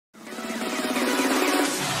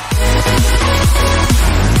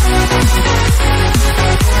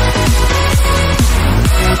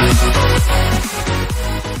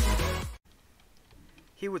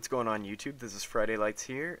what's going on YouTube? This is FridayLights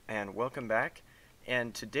here, and welcome back.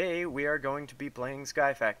 And today we are going to be playing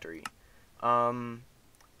Sky Factory.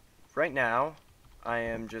 Right now, I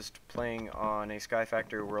am just playing on a Sky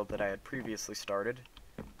Factory world that I had previously started,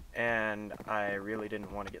 and I really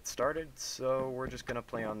didn't want to get started, so we're just going to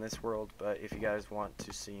play on this world. But if you guys want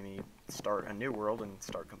to see me start a new world and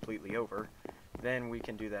start completely over, then we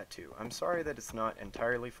can do that too. I'm sorry that it's not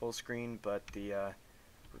entirely full screen, but the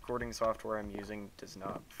recording software I'm using does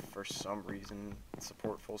not, for some reason,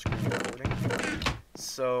 support full screen recording.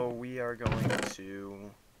 So we are going to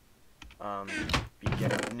be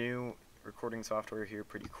getting new recording software here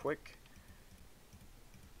pretty quick.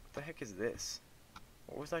 What the heck is this?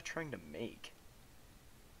 What was I trying to make?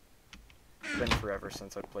 It's been forever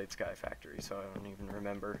since I played Sky Factory, so I don't even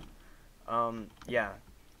remember. Yeah,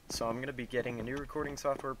 so I'm going to be getting a new recording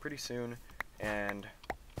software pretty soon, and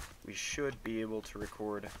we should be able to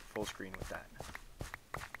record full screen with that.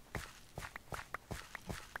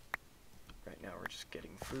 Right now we're just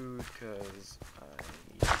getting food because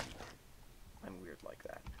I'm weird like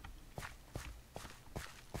that.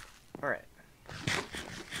 Alright.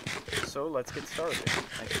 So let's get started.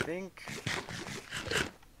 I think...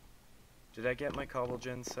 Did I get my cobble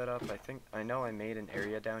gen set up? I know I made an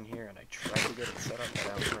area down here and I tried to get it set up, but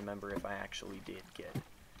I don't remember if I actually did get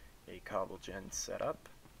a cobble gen set up.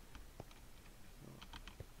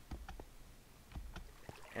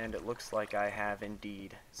 And it looks like I have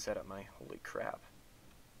indeed set up my... Holy crap.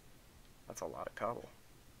 That's a lot of cobble.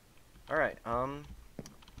 Alright,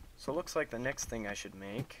 so it looks like the next thing I should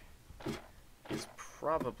make is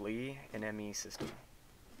probably an ME system.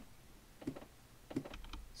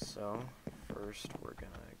 So, first we're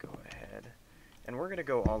gonna go ahead, and we're gonna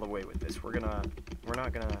go all the way with this. We're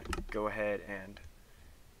not gonna go ahead and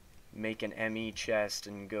make an ME chest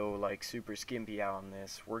and go like super skimpy out on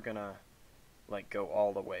this. We're gonna like go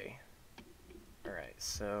all the way. Alright,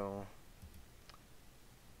 so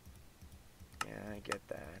yeah, I get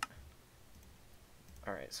that.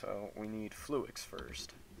 Alright, so we need fluix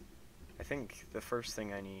first. I think the first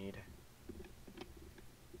thing I need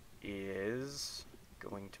is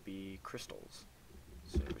going to be crystals.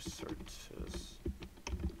 So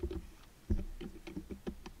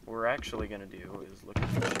what we're actually going to do is look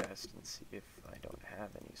at the chest and see if I don't have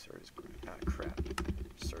any Certus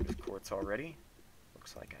quartz already.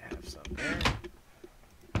 Looks like I have some there,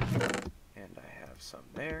 and I have some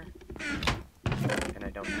there, and I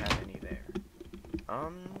don't have any there.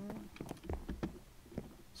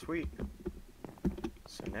 Sweet.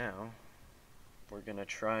 So now we're gonna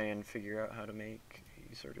try and figure out how to make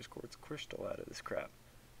a Certus quartz crystal out of this crap.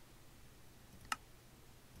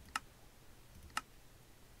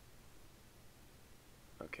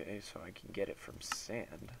 Okay, so I can get it from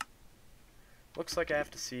sand. Looks like I have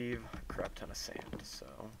to sieve a crap ton of sand, so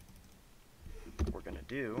what we're gonna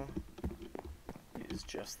do is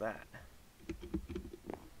just that.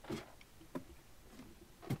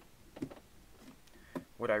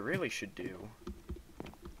 What I really should do,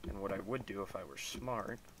 and what I would do if I were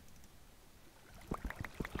smart,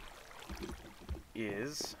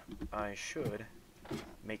 is I should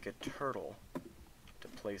make a turtle to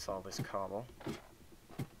place all this cobble.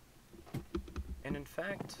 And in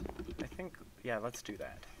fact, I think, yeah, let's do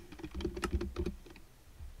that.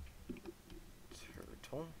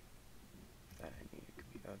 Turtle. That I need to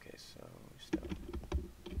be, okay, so stone.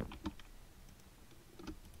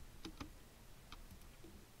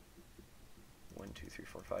 One, two, three,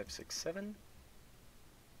 four, five, six, seven.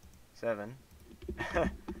 Seven.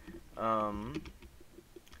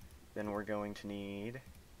 Then we're going to need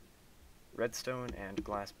redstone and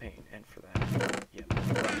glass pane, and for that, yep,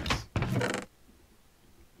 glass.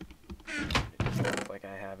 It doesn't look like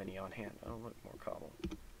I have any on hand. Oh, look, more cobble.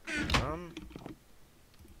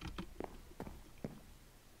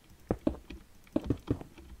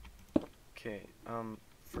 Okay,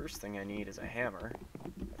 first thing I need is a hammer.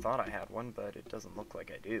 I thought I had one, but it doesn't look like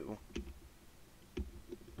I do.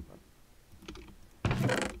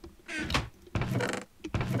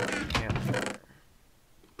 Hammer.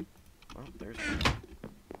 Well, there's one.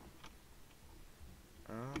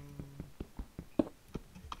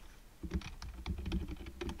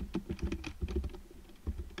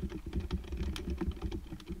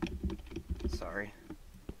 Sorry.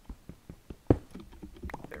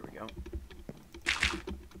 There we go.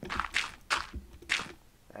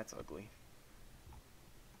 That's ugly.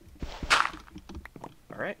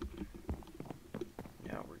 Alright.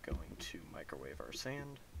 Now we're going to microwave our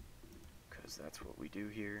sand, because that's what we do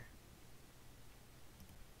here.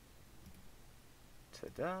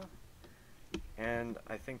 Ta-da! And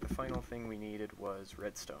I think the final thing we needed was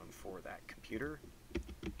redstone for that computer.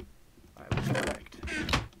 I was correct.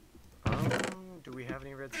 Do we have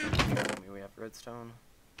any redstone? Please tell me we have redstone.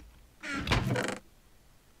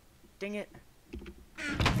 Dang it!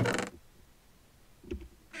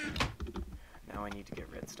 Now I need to get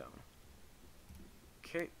redstone.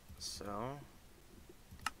 Okay, so...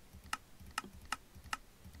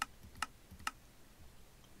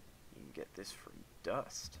 you can get this from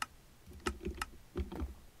dust.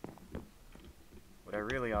 What I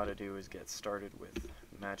really ought to do is get started with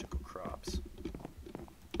magical crops.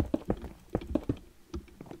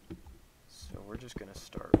 So we're just going to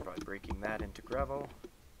start by breaking that into gravel.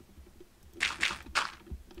 The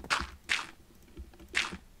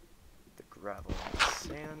gravel into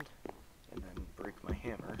sand, and then break my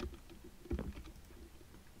hammer.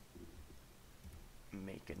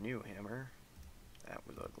 Make a new hammer. That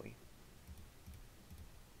was ugly.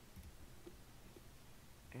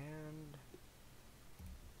 And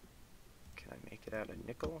can I make it out of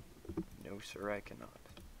nickel? No, sir, I cannot.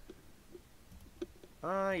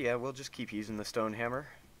 Yeah, we'll just keep using the stone hammer.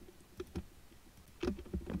 I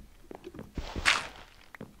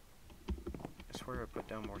swear I put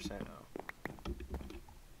down more sand. Oh.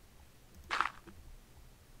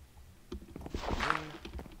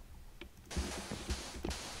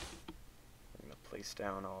 We're gonna place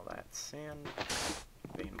down all that sand,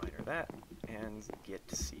 vein miner that, and get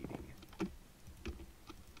to seeding.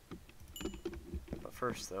 But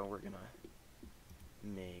first, though, we're gonna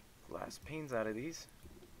make glass panes out of these,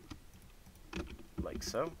 like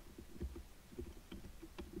so,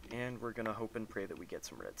 and we're gonna hope and pray that we get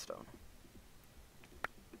some redstone.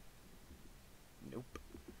 Nope.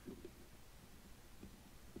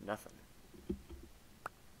 Nothing.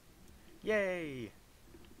 Yay!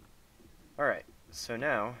 Alright, so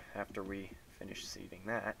now, after we finish seeding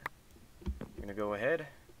that, we're gonna go ahead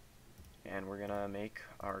and we're gonna make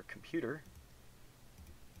our computer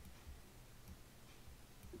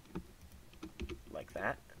like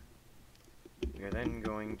that. We are then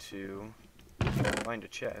going to find a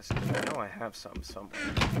chest, because I know I have some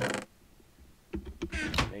somewhere.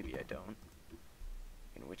 Maybe I don't.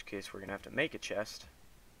 In which case we're going to have to make a chest.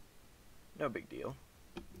 No big deal.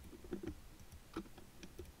 I'm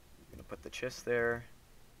going to put the chest there,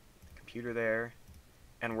 the computer there,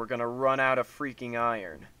 and we're going to run out of freaking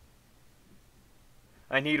iron.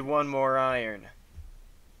 I need one more iron.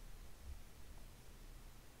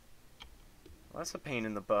 Well, that's a pain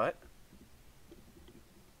in the butt.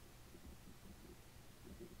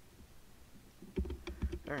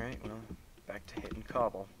 Alright, well, back to hitting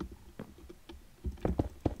cobble.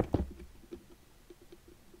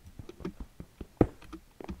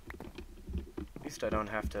 At least I don't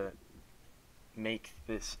have to make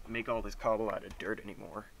all this cobble out of dirt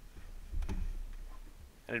anymore.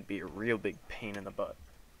 That'd be a real big pain in the butt.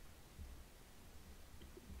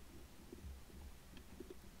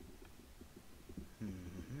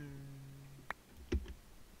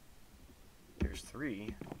 There's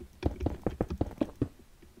 3.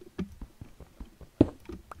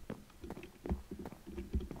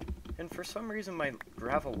 And for some reason my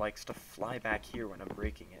gravel likes to fly back here when I'm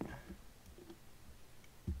breaking it.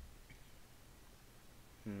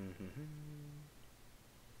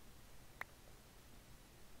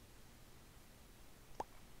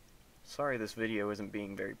 Sorry this video isn't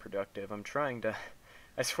being very productive. I'm trying to...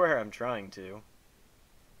 I swear I'm trying to.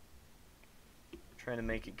 Trying to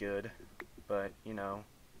make it good, but, you know,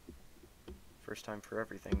 first time for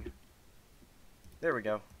everything. There we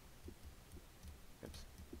go. Oops.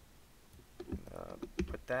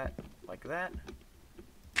 Put that like that.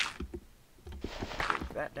 Break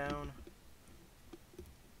that down.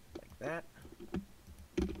 Like that.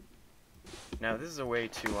 Now this is a way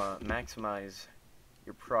to maximize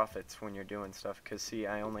your profits when you're doing stuff, because see,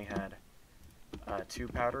 I only had 2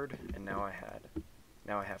 powdered, and now I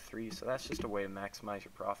have 3, so that's just a way to maximize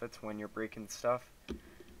your profits when you're breaking stuff,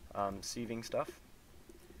 sieving stuff.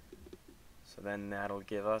 So then that'll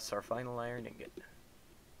give us our final iron ingot.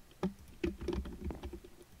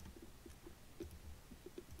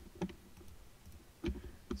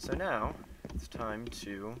 So now, it's time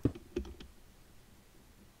to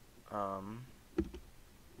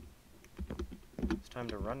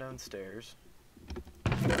run downstairs.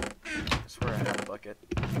 I swear I have a bucket.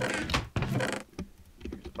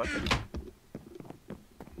 Here's a bucket.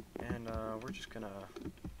 And we're just gonna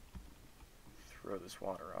throw this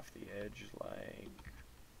water off the edge like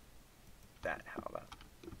that. How about?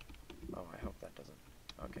 Oh, I hope that doesn't.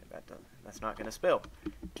 Okay, that doesn't. That's not gonna spill.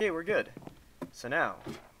 Okay, we're good. So now,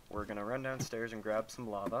 we're gonna run downstairs and grab some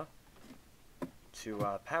lava to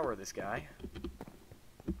power this guy.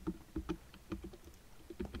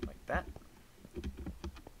 Like that.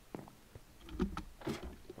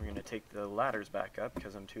 take the ladders back up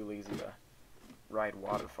because I'm too lazy to ride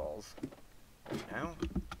waterfalls right now.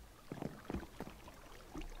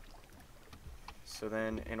 So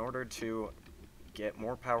then, in order to get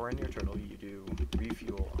more power in your turtle, you do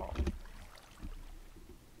refuel all.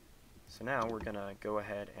 So now we're going to go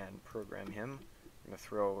ahead and program him. We're going to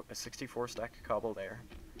throw a 64 stack of cobble there.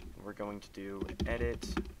 And we're going to do edit,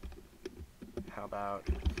 how about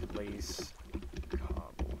place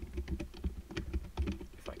cobble,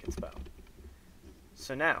 if I can spell.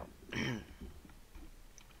 So now,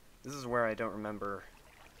 this is where I don't remember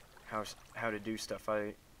how to do stuff.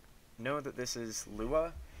 I know that this is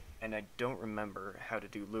Lua, and I don't remember how to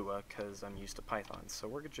do Lua because I'm used to Python. So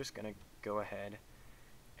we're just going to go ahead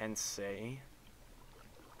and say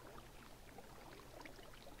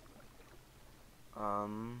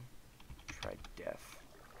try def.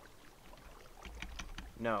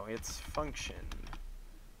 No, it's function.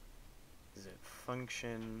 Is it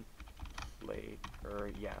function play, or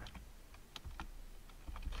yeah,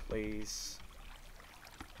 place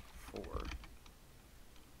for.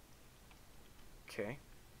 Okay.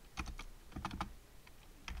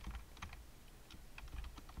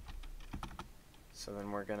 So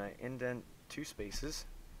then we're going to indent 2 spaces.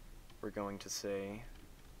 We're going to say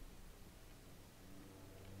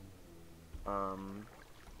I'm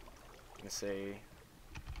going to say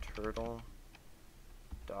turtle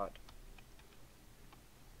dot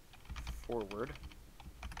forward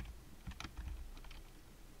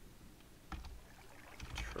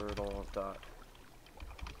turtle dot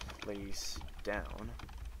place down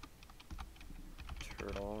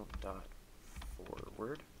turtle dot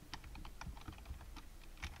forward,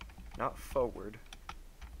 not forward,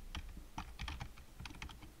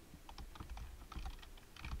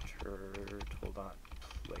 turtle dot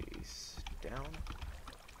place down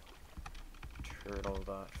turtle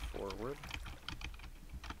dot forward.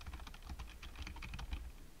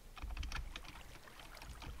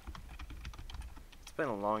 It's been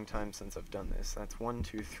a long time since I've done this. That's 1,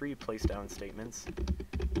 2, 3 place down statements.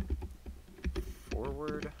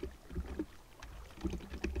 Forward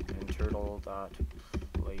and turtle dot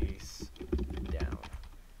place down.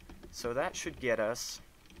 So that should get us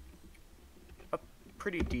a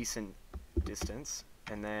pretty decent distance,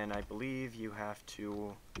 and then I believe you have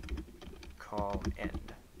to call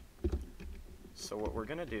end. So what we're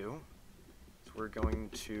going to do is we're going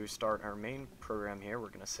to start our main program here. We're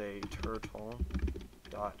going to say turtle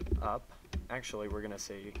dot up. Actually, we're going to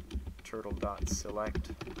say turtle dot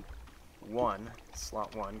select 1,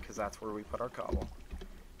 slot 1, because that's where we put our cobble.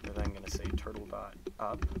 We're then going to say turtle dot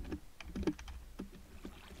up,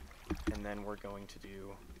 and then we're going to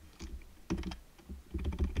do,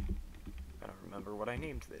 I don't remember what I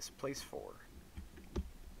named this, place 4.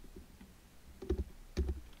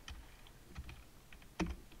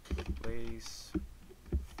 Place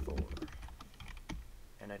 4.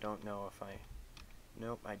 And I don't know if I,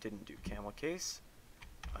 nope, I didn't do camel case.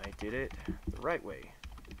 I did it the right way.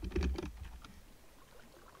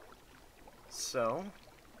 So,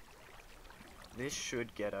 this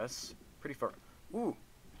should get us pretty far. Ooh,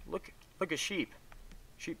 look a sheep.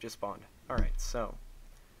 Sheep just spawned. Alright, so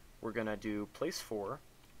we're gonna do place 4.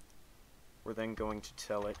 We're then going to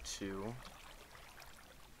tell it to,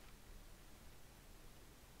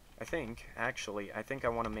 I think I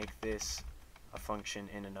want to make this a function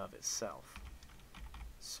in and of itself.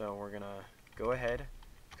 So we're gonna go ahead,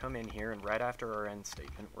 come in here, and right after our end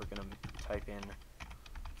statement, we're gonna type in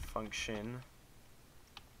function.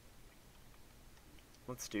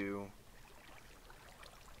 Let's do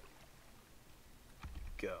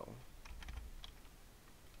go.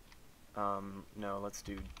 No, let's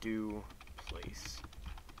do place.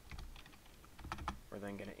 We're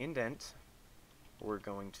then going to indent. We're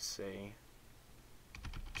going to say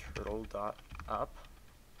turtle dot up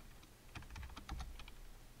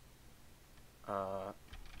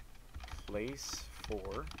place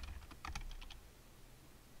 4.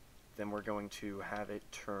 Then we're going to have it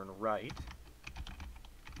turn right.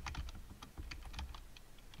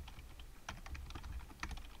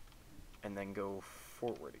 And then go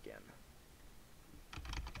forward again.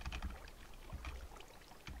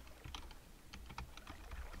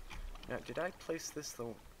 Now, did I place this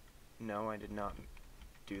the... No, I did not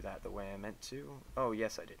do that the way I meant to. Oh,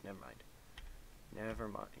 yes, I did. Never mind. Never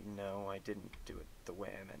mind. No, I didn't do it the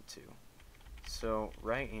way I meant to. So,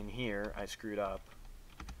 right in here, I screwed up,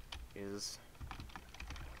 is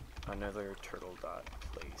another turtle dot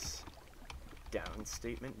place down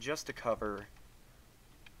statement, just to cover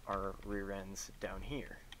our rear ends down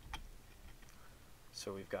here.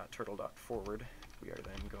 So we've got turtle dot forward. We are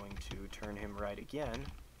then going to turn him right again.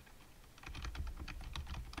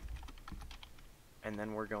 and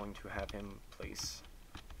then we're going to have him place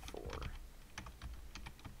 4.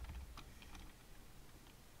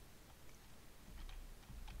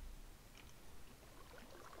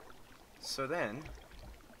 So then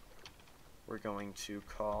we're going to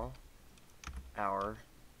call our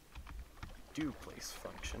doPlace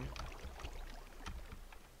function,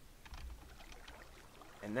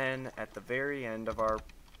 and then at the very end of our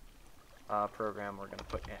program we're going to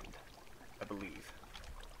put end, I believe.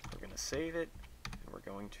 We're going to save it, and we're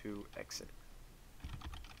going to exit.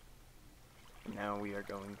 Now we are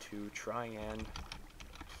going to try and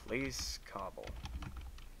place cobble.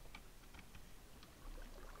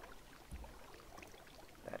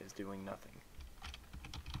 That is doing nothing.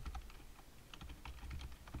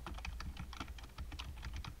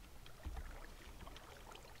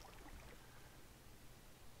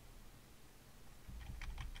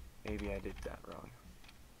 Maybe I did that wrong.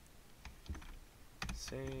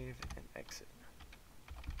 Save and exit.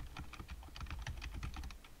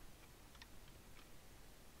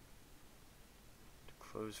 To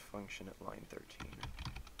close function at line 13.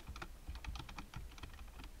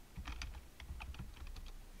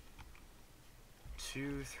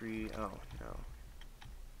 Two, three, oh no.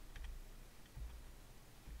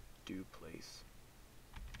 doPlace.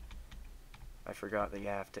 I forgot that you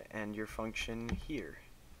have to end your function here.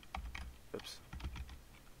 Oops.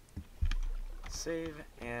 Save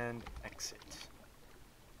and exit.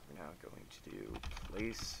 We're now going to do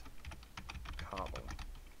place cobble.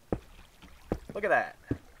 Look at that.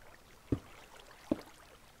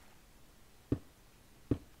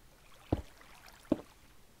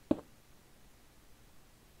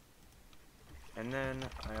 And then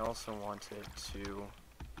I also wanted to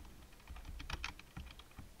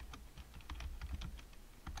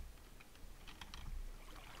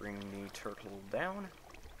bring the turtle down.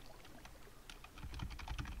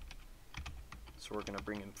 So we're going to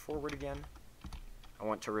bring him forward again. I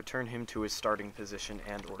want to return him to his starting position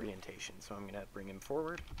and orientation. So I'm going to bring him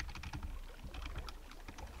forward,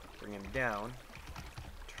 bring him down,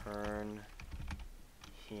 turn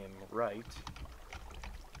him right,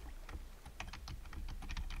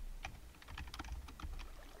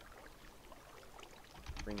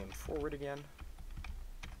 bring him forward again,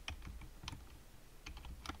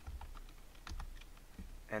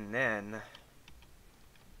 and then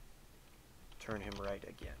turn him right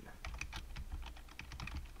again.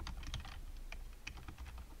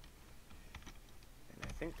 And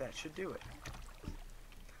I think that should do it.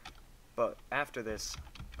 But after this,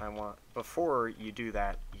 before you do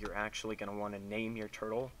that, you're actually going to want to name your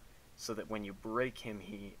turtle so that when you break him,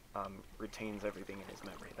 he retains everything in his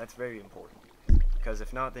memory. That's very important, because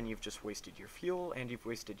if not, then you've just wasted your fuel and you've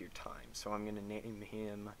wasted your time. So I'm going to name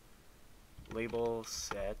him label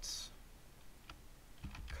set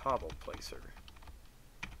cobble placer.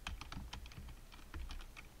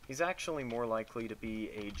 He's actually more likely to be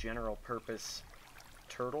a general purpose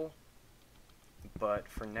turtle, but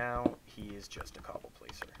for now he is just a cobble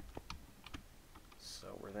placer. So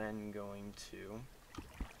we're then going to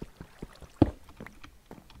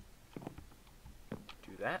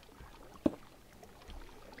do that,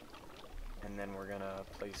 and then we're gonna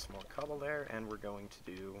place more cobble there, and we're going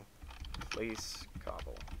to do place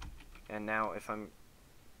cobble. And now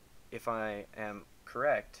if I am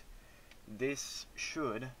correct, this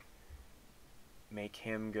should make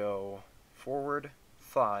him go forward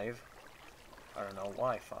 5. I don't know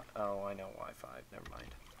why 5. Oh, I know why 5. Never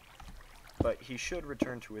mind. But he should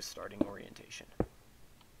return to his starting orientation.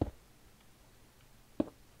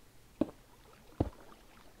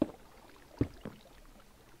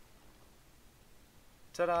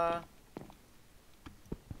 Ta-da!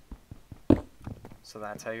 So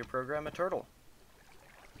that's how you program a turtle.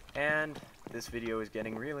 And this video is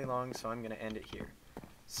getting really long, so I'm going to end it here.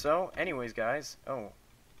 So, anyways, guys... Oh,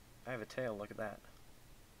 I have a tail, look at that.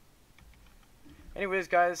 Anyways,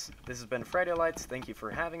 guys, this has been FridayLights. Thank you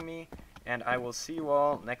for having me, and I will see you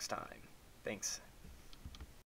all next time. Thanks.